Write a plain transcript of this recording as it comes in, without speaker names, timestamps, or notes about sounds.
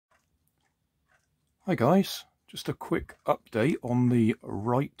Hi guys, just a quick update on the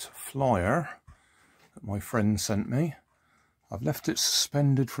Wright flyer that my friend sent me. I've left it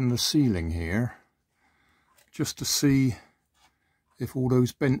suspended from the ceiling here just to see if all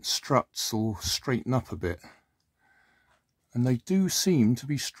those bent struts will straighten up a bit. And they do seem to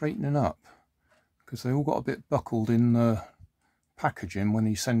be straightening up because they all got a bit buckled in the packaging when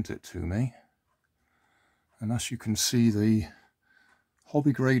he sent it to me. And as you can see, the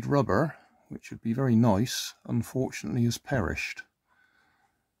hobby grade rubber, which would be very nice, unfortunately has perished.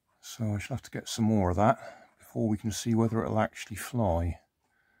 So I shall have to get some more of that before we can see whether it'll actually fly.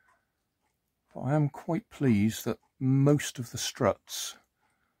 But I am quite pleased that most of the struts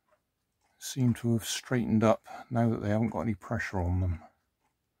seem to have straightened up now that they haven't got any pressure on them.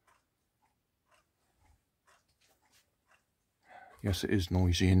 Yes, it is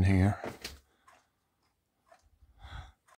noisy in here.